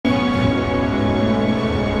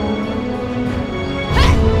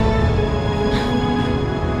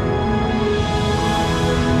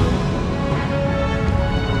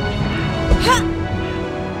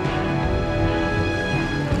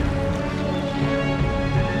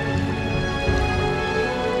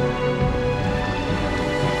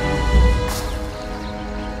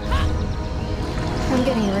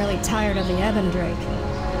tired of the Ebondrake.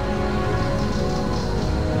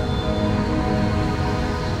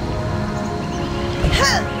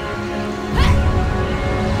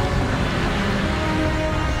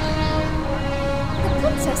 The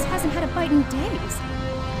princess hasn't had a bite in days.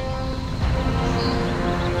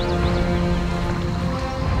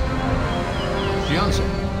 Fiancé.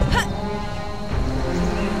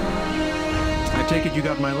 I take it you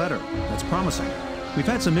got my letter. That's promising. We've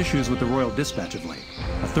had some issues with the royal dispatch of late.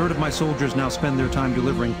 A third of my soldiers now spend their time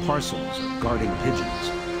delivering parcels or guarding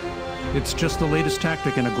pigeons. It's just the latest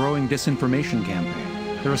tactic in a growing disinformation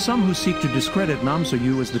campaign. There are some who seek to discredit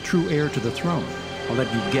Namso-yu as the true heir to the throne. I'll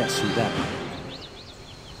let you guess who that might be.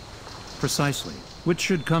 Precisely. Which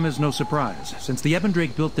should come as no surprise, since the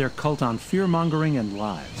Ebondrake built their cult on fear-mongering and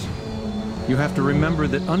lies. You have to remember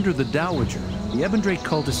that under the Dowager, the Ebondrake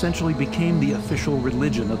cult essentially became the official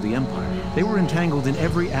religion of the Empire. They were entangled in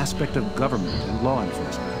every aspect of government and law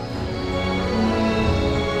enforcement.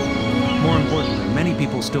 More importantly, many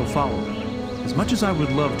people still follow them. As much as I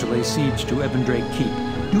would love to lay siege to Ebondrake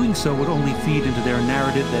Keep, doing so would only feed into their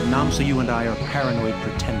narrative that Namso-yu and I are paranoid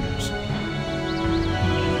pretenders.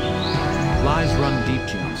 Lies run deep,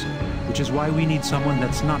 Jiangsu, which is why we need someone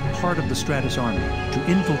that's not part of the Stratus army to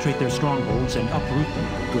infiltrate their strongholds and uproot them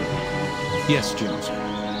for good. Yes, Jiangsu,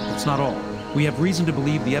 that's not all. We have reason to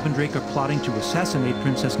believe the Ebondrake are plotting to assassinate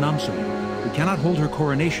Princess Namso-yu. We cannot hold her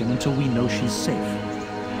coronation until we know she's safe.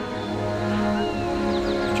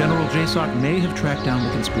 General Jae-sok may have tracked down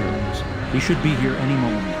the conspirators. He should be here any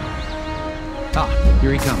moment now. Ah,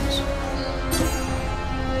 here he comes.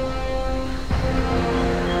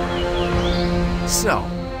 So,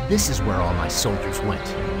 this is where all my soldiers went.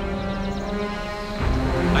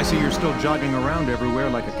 I see you're still jogging around everywhere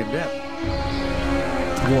like a cadet.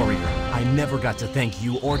 Warrior, I never got to thank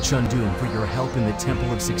you or Chundun for your help in the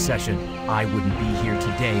Temple of Succession. I wouldn't be here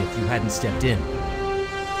today if you hadn't stepped in.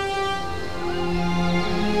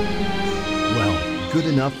 Well, good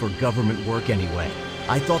enough for government work anyway.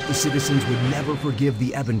 I thought the citizens would never forgive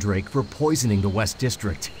the Ebondrake for poisoning the West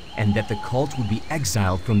District, and that the cult would be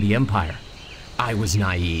exiled from the Empire. I was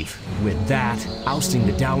naive. With that, ousting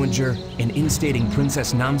the Dowager, and instating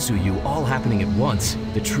Princess Namso-yu all happening at once,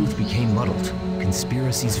 the truth became muddled.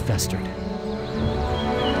 Conspiracies festered.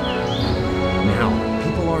 Now,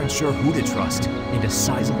 people aren't sure who to trust, and a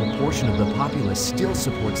sizable portion of the populace still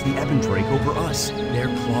supports the Ebondrake over us. Their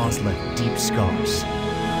claws left deep scars.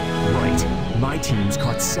 Right. My teams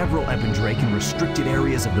caught several Ebondrake in restricted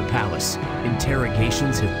areas of the palace.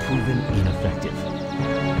 Interrogations have proven ineffective.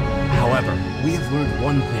 However, we have learned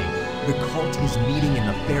one thing. The cult is meeting in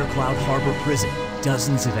the Faircloud Harbor prison.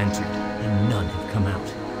 Dozens have entered, and none have come out.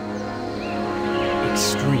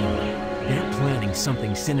 Extremely. They're planning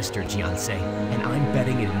something sinister, Jiansei, and I'm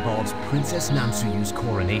betting it involves Princess Namso-yu's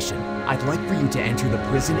coronation. I'd like for you to enter the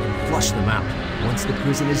prison and flush them out. Once the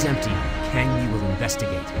prison is empty, Kang-mi will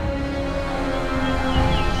investigate.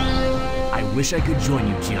 I wish I could join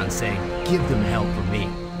you, Jiansei. Give them hell for me.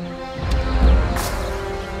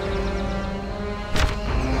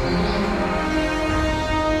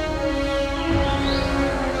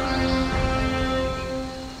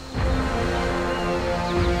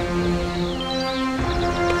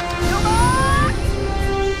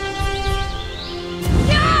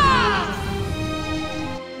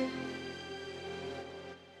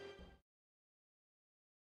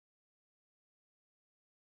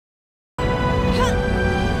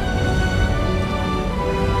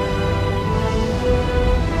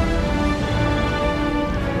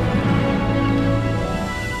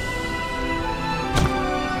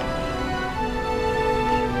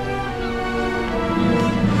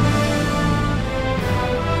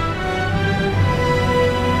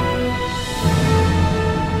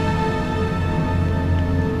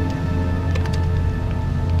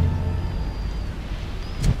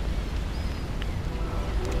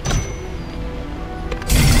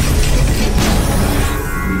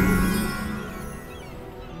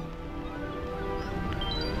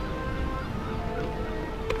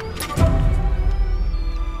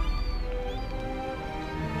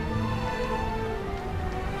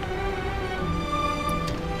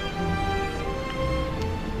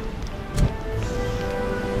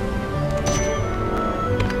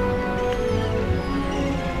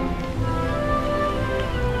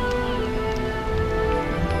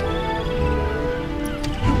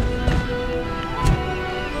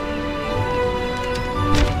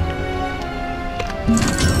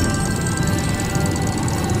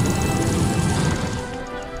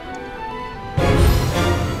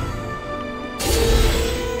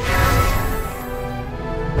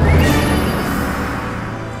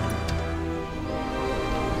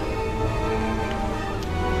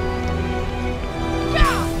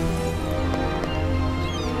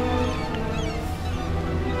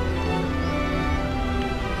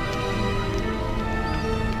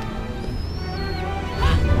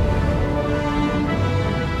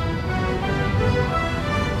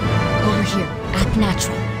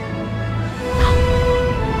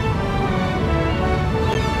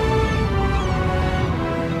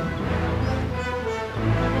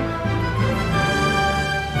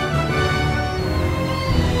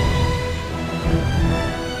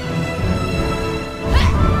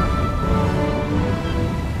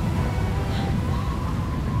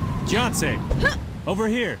 Fiancé! Over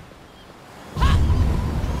here!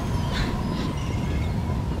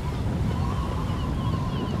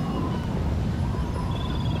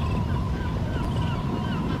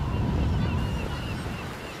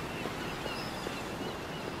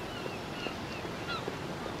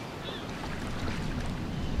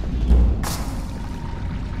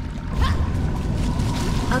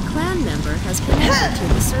 A clan member has connected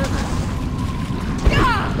to the server.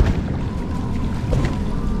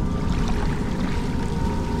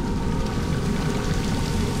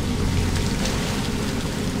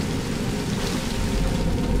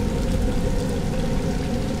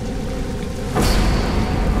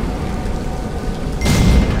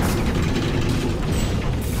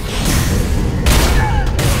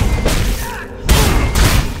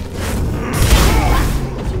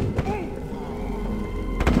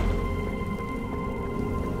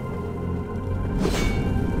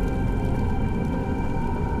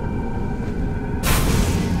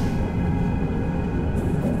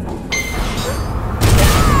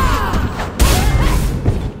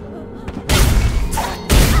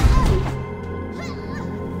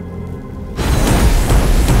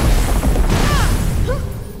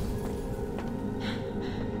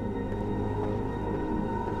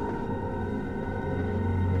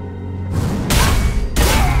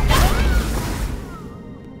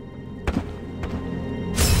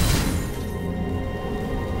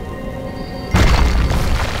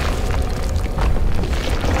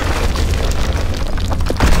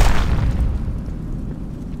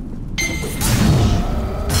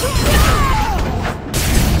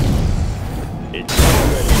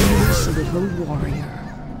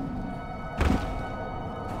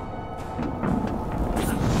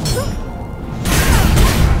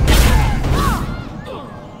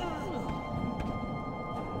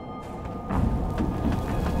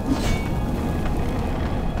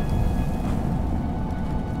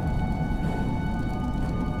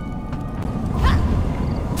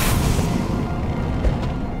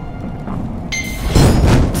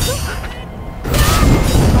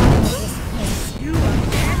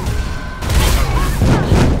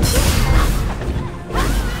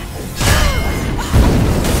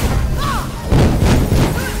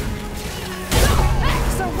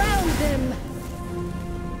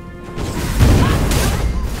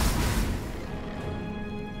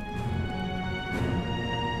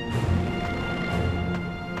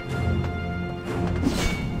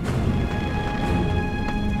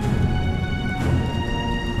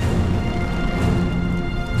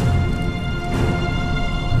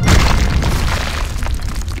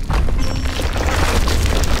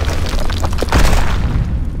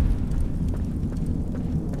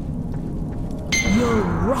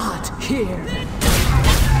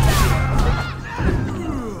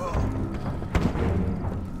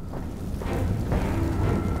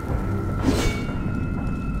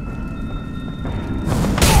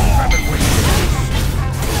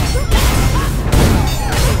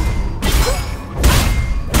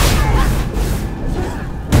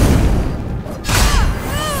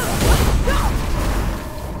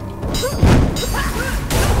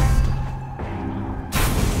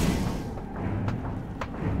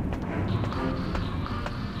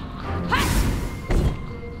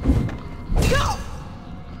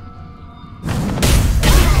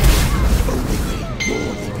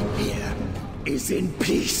 In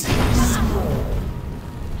pieces.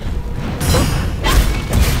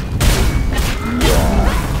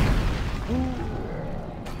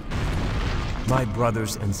 My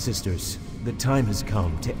brothers and sisters, the time has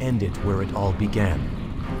come to end it where it all began.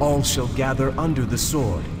 All shall gather under the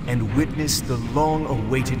sword and witness the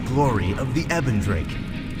long-awaited glory of the Ebondrake.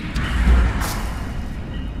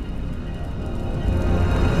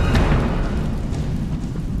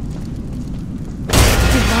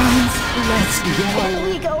 Can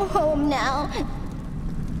we go home now?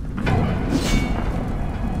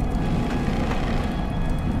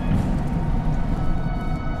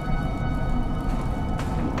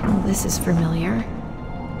 Well, this is familiar.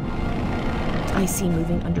 I see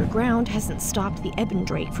moving underground hasn't stopped the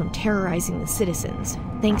Ebondrake from terrorizing the citizens.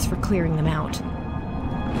 Thanks for clearing them out.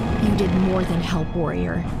 You did more than help,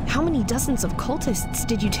 warrior. How many dozens of cultists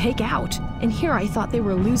did you take out? And here I thought they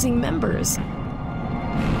were losing members.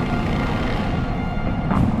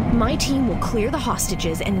 My team will clear the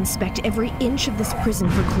hostages and inspect every inch of this prison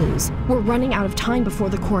for clues. We're running out of time before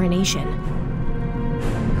the coronation.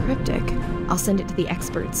 Cryptic. I'll send it to the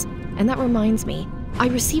experts. And that reminds me, I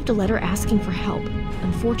received a letter asking for help.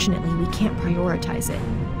 Unfortunately, we can't prioritize it.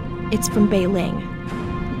 It's from Bae Ling.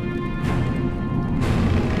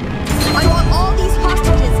 I want all these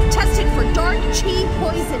hostages tested for dark chi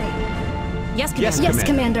poisoning. Yes, Commander. Yes,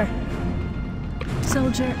 Commander.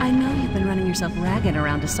 Soldier, I know you've been running yourself ragged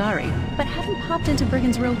around Asari, but haven't popped into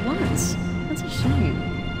Brigand's Row once. That's a shame.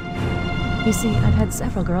 You see, I've had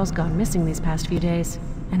several girls gone missing these past few days,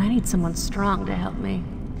 and I need someone strong to help me.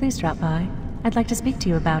 Please drop by. I'd like to speak to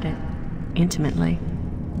you about it. Intimately.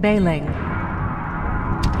 Bae Ling.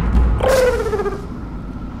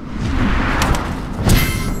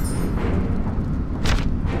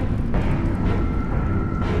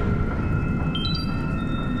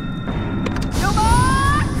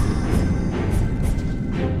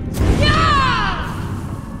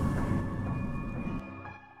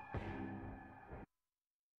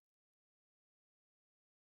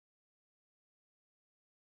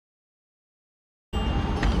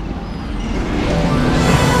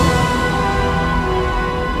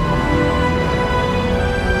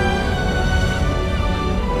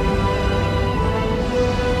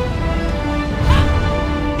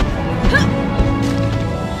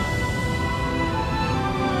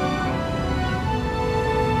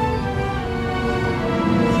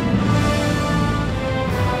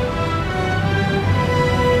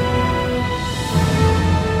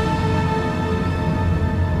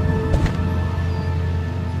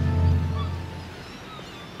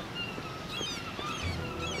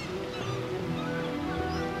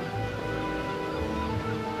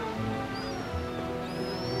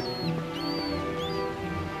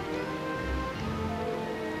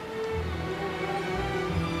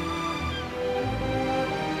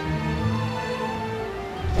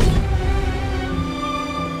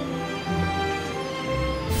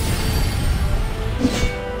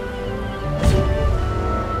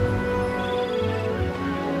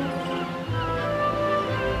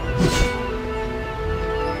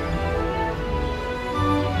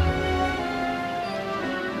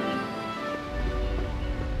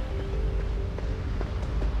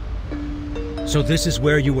 So this is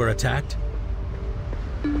where you were attacked?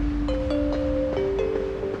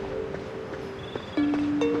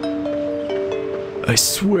 I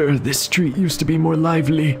swear this street used to be more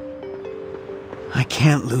lively. I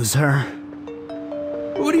can't lose her.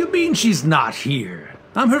 What do you mean she's not here?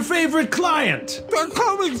 I'm her favorite client. They're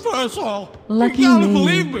coming for us all. Lucky You gotta me.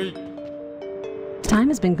 believe me. Time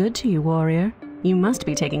has been good to you, warrior. You must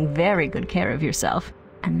be taking very good care of yourself.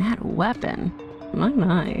 And that weapon,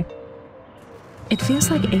 my. It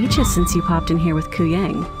feels like ages since you popped in here with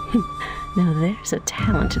Kuyang. Now there's a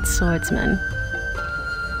talented swordsman.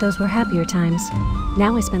 Those were happier times.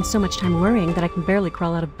 Now I spend so much time worrying that I can barely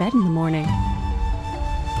crawl out of bed in the morning.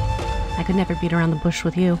 I could never beat around the bush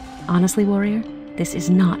with you. Honestly, warrior, this is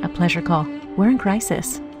not a pleasure call. We're in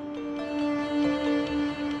crisis.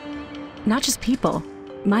 Not just people,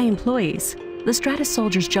 my employees. The Stratus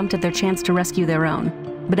soldiers jumped at their chance to rescue their own.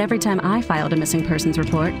 But every time I filed a missing persons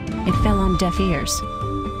report, it fell on deaf ears.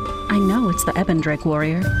 I know it's the Ebondrake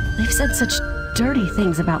warrior. They've said such dirty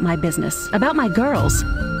things about my business, about my girls.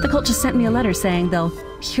 The cult just sent me a letter saying they'll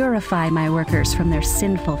purify my workers from their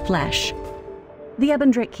sinful flesh. The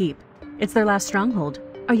Ebondrake Keep. It's their last stronghold.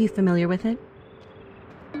 Are you familiar with it?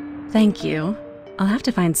 Thank you. I'll have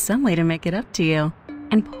to find some way to make it up to you.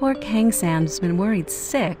 And poor Kangsan's been worried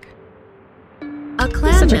sick. A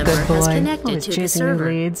clan Such a member good boy. has connected Always to the chasing new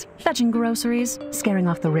server. leads, fetching groceries, scaring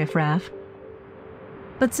off the riffraff.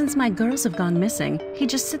 But since my girls have gone missing, he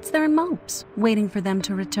just sits there and mopes, waiting for them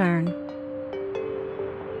to return.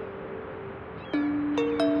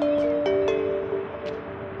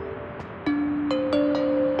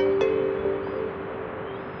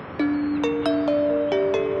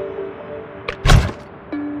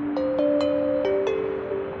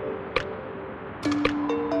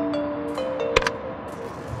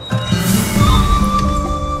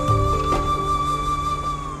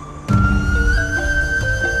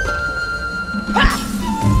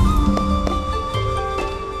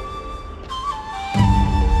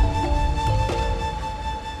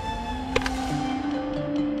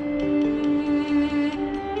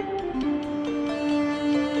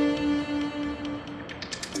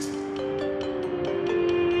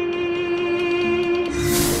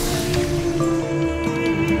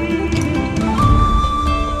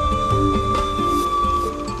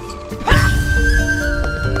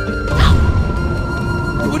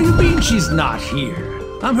 She's not here.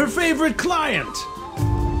 I'm her favorite client.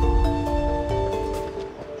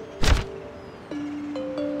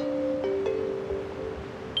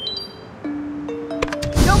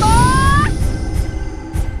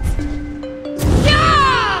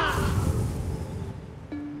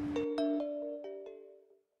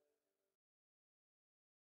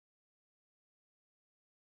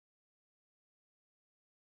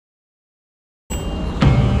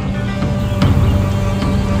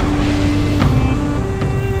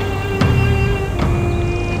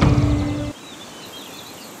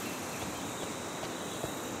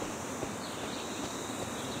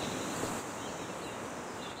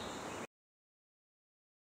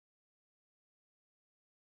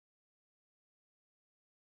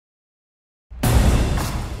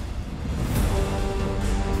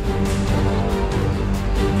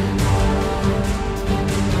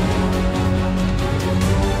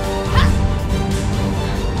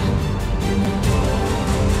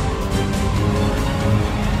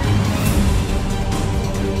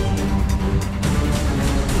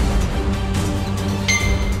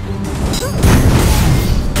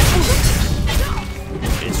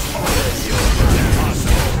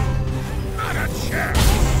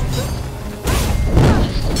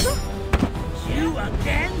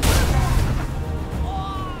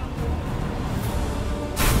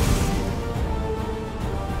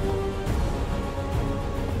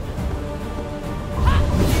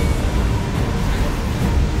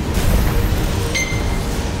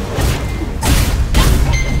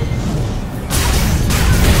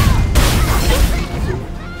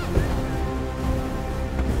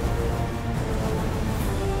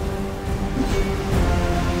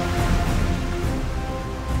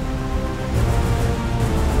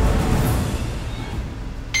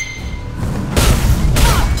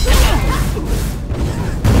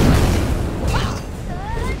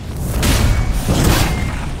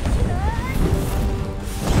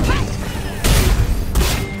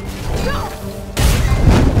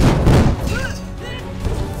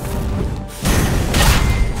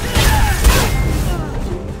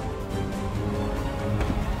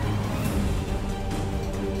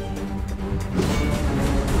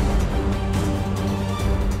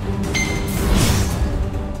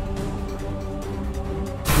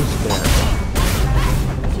 Who's there?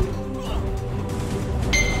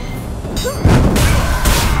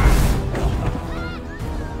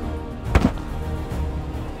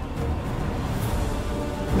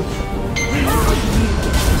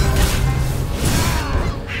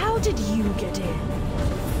 How did you get in?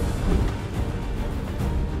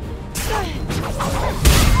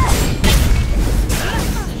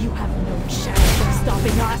 You have no chance of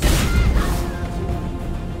stopping us.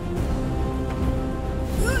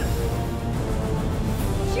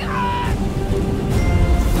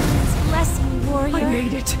 Bless you, warrior. I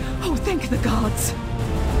made it. Oh, thank the gods.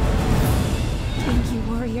 Thank you,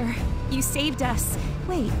 warrior. You saved us.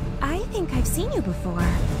 Wait, I think I've seen you before.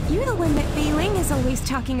 You're the one that Bae Ling is always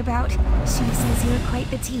talking about. She says you're quite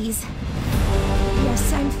the tease.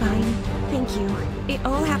 Yes, I'm fine. Thank you. It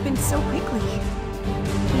all happened so quickly.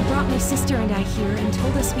 They brought my sister and I here and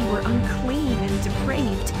told us we were unclean and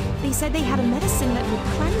depraved. They said they had a medicine that would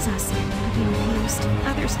cleanse us, but we refused.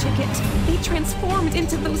 Others took it. They transformed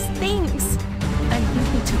into those things. I think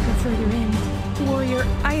they took her further in. Warrior,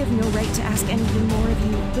 I have no right to ask anything more of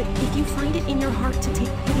you, but if you find it in your heart to take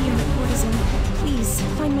pity on a courtesan, please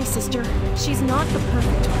find my sister. She's not the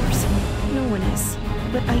perfect person. No one is.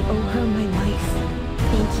 But I owe her my life.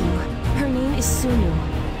 Thank you. Her name is Sunu.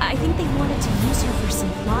 I think they wanted to use her for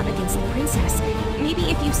some plot against the princess. Maybe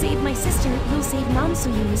if you save my sister, you'll save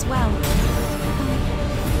Namsoyu as well.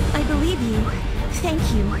 I believe you. Thank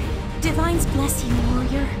you. Divines bless you,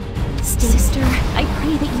 warrior. Sister, I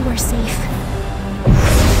pray that you are safe.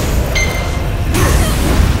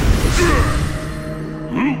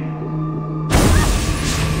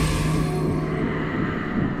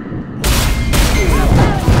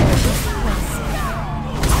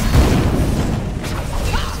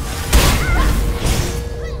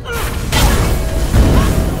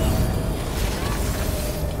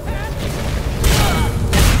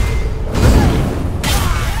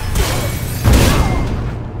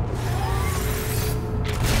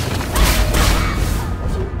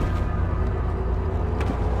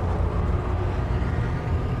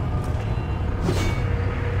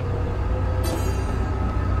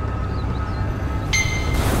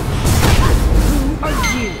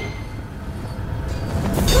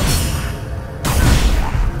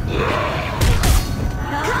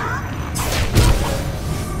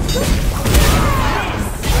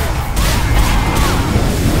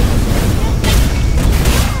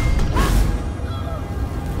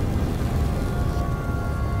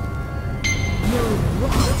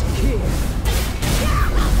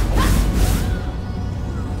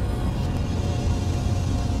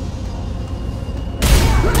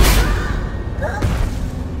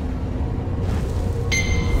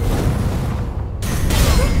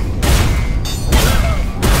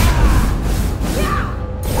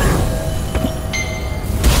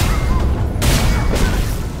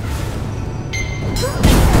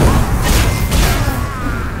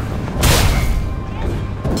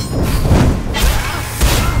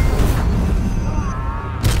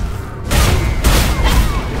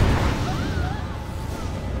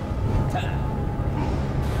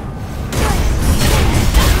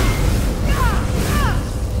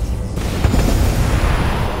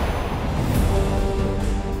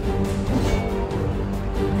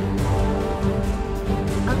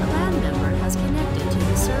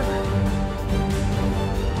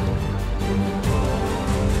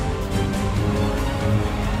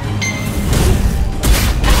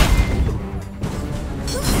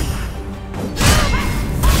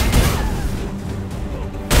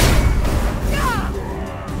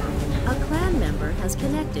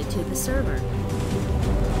 To the server.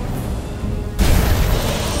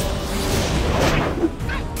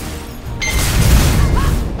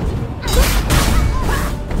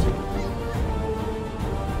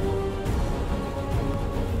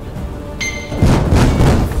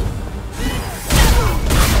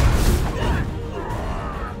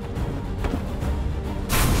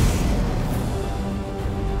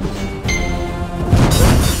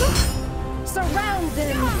 Surround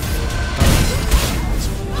them!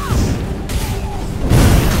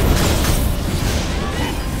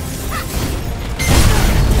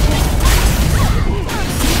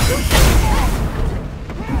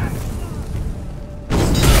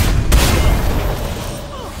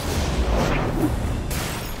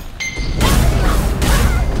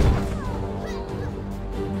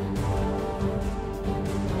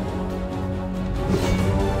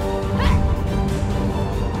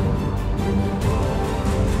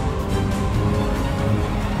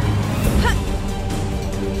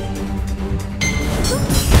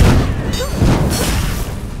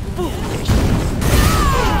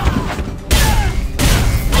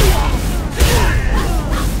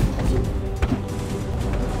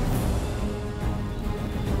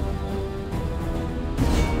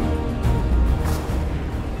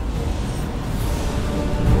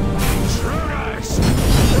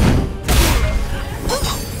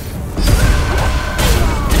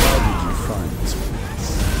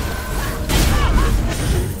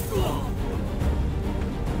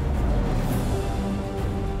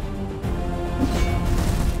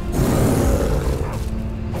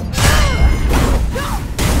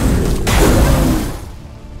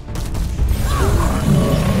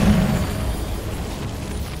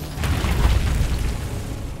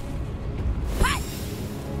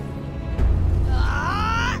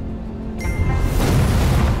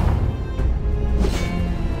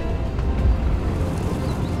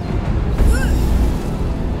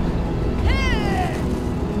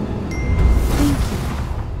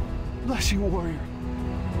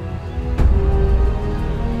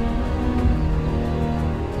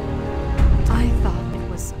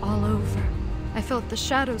 felt the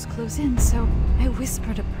shadows close in, so I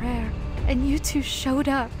whispered a prayer, and you two showed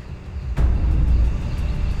up.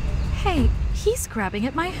 Hey, he's grabbing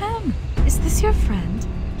at my hem. Is this your friend?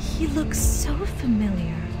 He looks so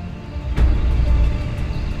familiar.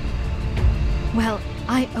 Well,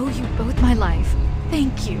 I owe you both my life.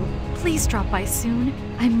 Thank you. Please drop by soon.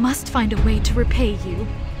 I must find a way to repay you.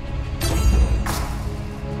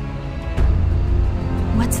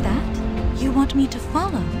 What's that? You want me to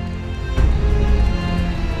follow?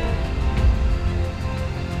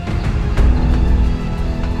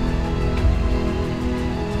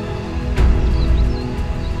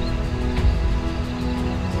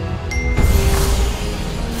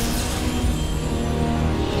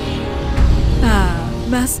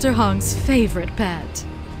 Master Hong's favorite pet.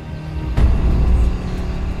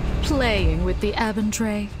 Playing with the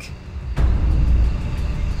Ebondrake.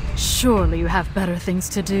 Surely you have better things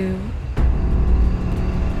to do.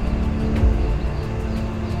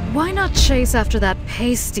 Why not chase after that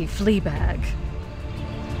pasty fleabag?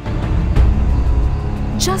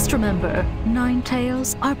 Just remember, 9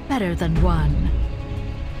 tails are better than 1.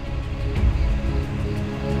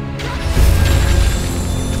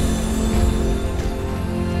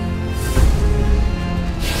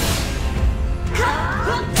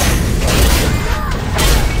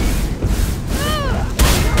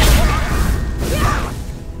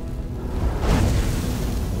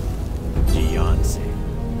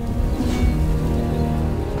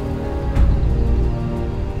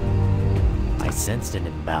 Sensed an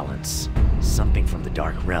imbalance, something from the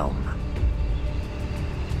Dark Realm.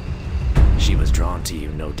 She was drawn to you,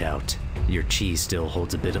 no doubt. Your chi still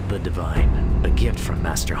holds a bit of the divine, a gift from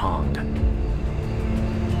Master Hong.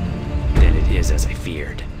 Then it is as I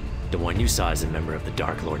feared. The one you saw is a member of the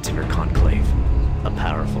Dark Lord's inner conclave, a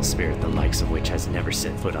powerful spirit the likes of which has never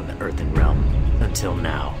set foot on the Earthen Realm, until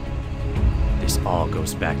now. This all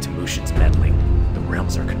goes back to Mushin's meddling. The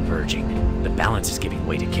realms are converging. The balance is giving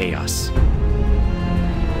way to chaos.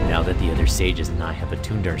 Now that the other sages and I have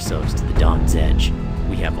attuned ourselves to the Dawn's Edge,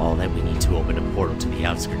 we have all that we need to open a portal to the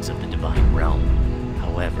outskirts of the Divine Realm.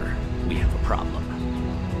 However, we have a problem.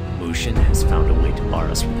 Mushin has found a way to bar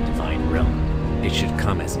us from the Divine Realm. It should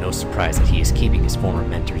come as no surprise that he is keeping his former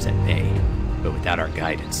mentors at bay. But without our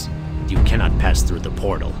guidance, you cannot pass through the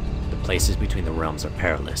portal. The places between the realms are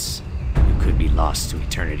perilous. You could be lost to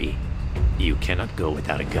eternity. You cannot go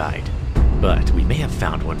without a guide. But we may have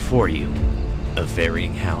found one for you. A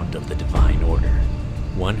varying hound of the Divine Order.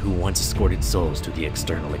 One who once escorted souls to the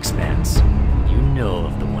external expanse. You know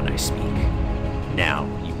of the one I speak. Now,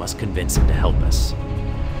 you must convince him to help us.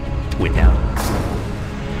 Without